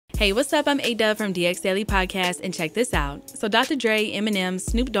Hey, what's up? I'm A-Dub from DX Daily Podcast, and check this out. So Dr. Dre, Eminem,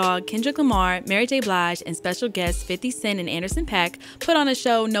 Snoop Dogg, Kendrick Lamar, Mary J. Blige, and special guests 50 Cent and Anderson .Paak put on a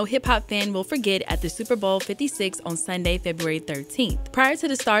show no hip-hop fan will forget at the Super Bowl 56 on Sunday, February 13th. Prior to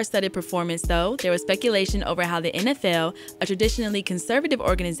the star-studded performance, though, there was speculation over how the NFL, a traditionally conservative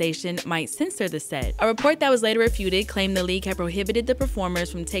organization, might censor the set. A report that was later refuted claimed the league had prohibited the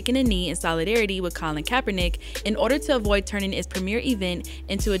performers from taking a knee in solidarity with Colin Kaepernick in order to avoid turning its premier event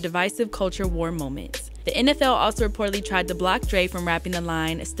into a divisive culture war moment. The NFL also reportedly tried to block Dre from rapping the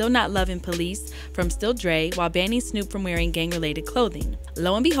line "Still Not Loving Police" from Still Dre while banning Snoop from wearing gang-related clothing.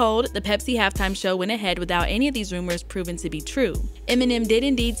 Lo and behold, the Pepsi halftime show went ahead without any of these rumors proven to be true. Eminem did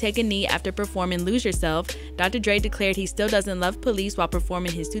indeed take a knee after performing Lose Yourself. Dr. Dre declared he still doesn't love police while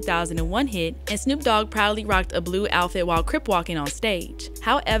performing his 2001 hit, and Snoop Dogg proudly rocked a blue outfit while crip walking on stage.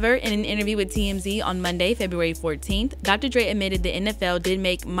 However, in an interview with TMZ on Monday, February 14th, Dr. Dre admitted the NFL did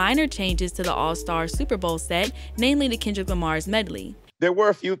make minor changes to the All-Star Super Bowl set, namely the Kendrick Lamar's medley. There were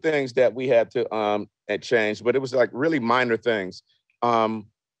a few things that we had to change, but it was like really minor things. M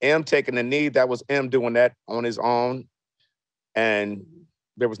taking the knee, that was M doing that on his own, and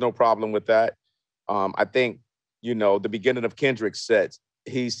there was no problem with that. I think, you know, the beginning of Kendrick's sets,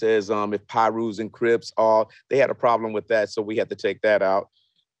 he says if Pyrus and Crips they had a problem with that, so we had to take that out.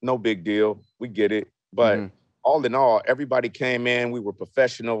 No big deal, we get it, but all in all, everybody came in, we were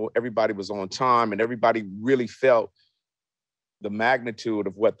professional, everybody was on time, and everybody really felt the magnitude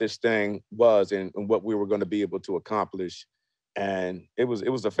of what this thing was and what we were going to be able to accomplish. And it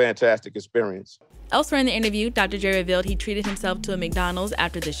was a fantastic experience. Elsewhere in the interview, Dr. Dre revealed he treated himself to a McDonald's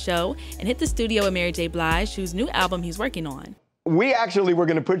after the show and hit the studio with Mary J. Blige, whose new album he's working on. We actually were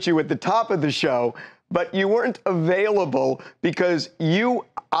going to put you at the top of the show, but you weren't available because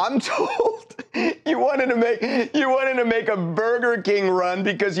I'm told you wanted to make a Burger King run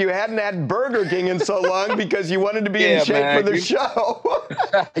because you hadn't had Burger King in so long because you wanted to be in shape for the show.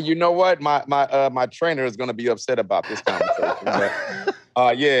 You know what? My trainer is going to be upset about this conversation. But,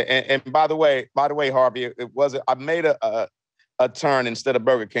 and by the way, Harvey, I made a turn. Instead of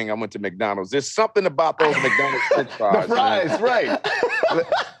Burger King, I went to McDonald's. There's something about those McDonald's French fries. The fries, right.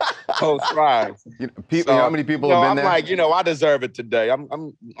 Those fries. How many people have been there? I'm like, I deserve it today. I'm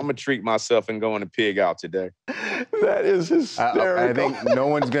gonna treat myself and go on a pig out today. That is hysterical. I think no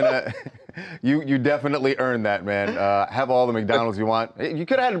one's gonna. You definitely earned that, man. Have all the McDonald's you want. You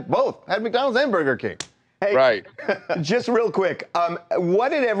could have had both. Had McDonald's and Burger King. Hey, right. Just real quick, what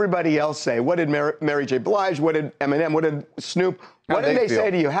did everybody else say? What did Mary J. Blige? What did Eminem? What did Snoop? What did they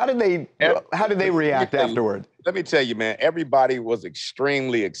say to you? How did they react afterward? Let me tell you, man. Everybody was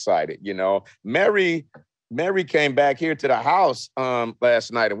extremely excited. Mary came back here to the house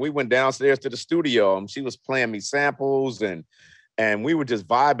last night, and we went downstairs to the studio. She was playing me samples, and we were just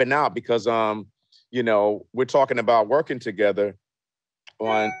vibing out because we're talking about working together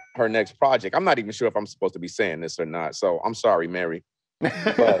on her next project. I'm not even sure if I'm supposed to be saying this or not, so I'm sorry, Mary.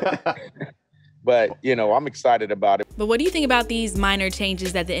 But I'm excited about it. But what do you think about these minor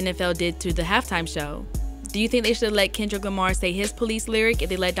changes that the NFL did to the halftime show? Do you think they should have let Kendrick Lamar say his police lyric if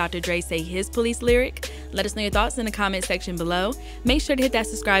they let Dr. Dre say his police lyric? Let us know your thoughts in the comment section below. Make sure to hit that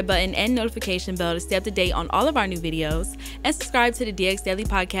subscribe button and notification bell to stay up to date on all of our new videos. And subscribe to the DX Daily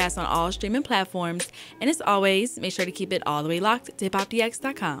Podcast on all streaming platforms. And as always, make sure to keep it all the way locked to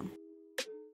HipHopDX.com.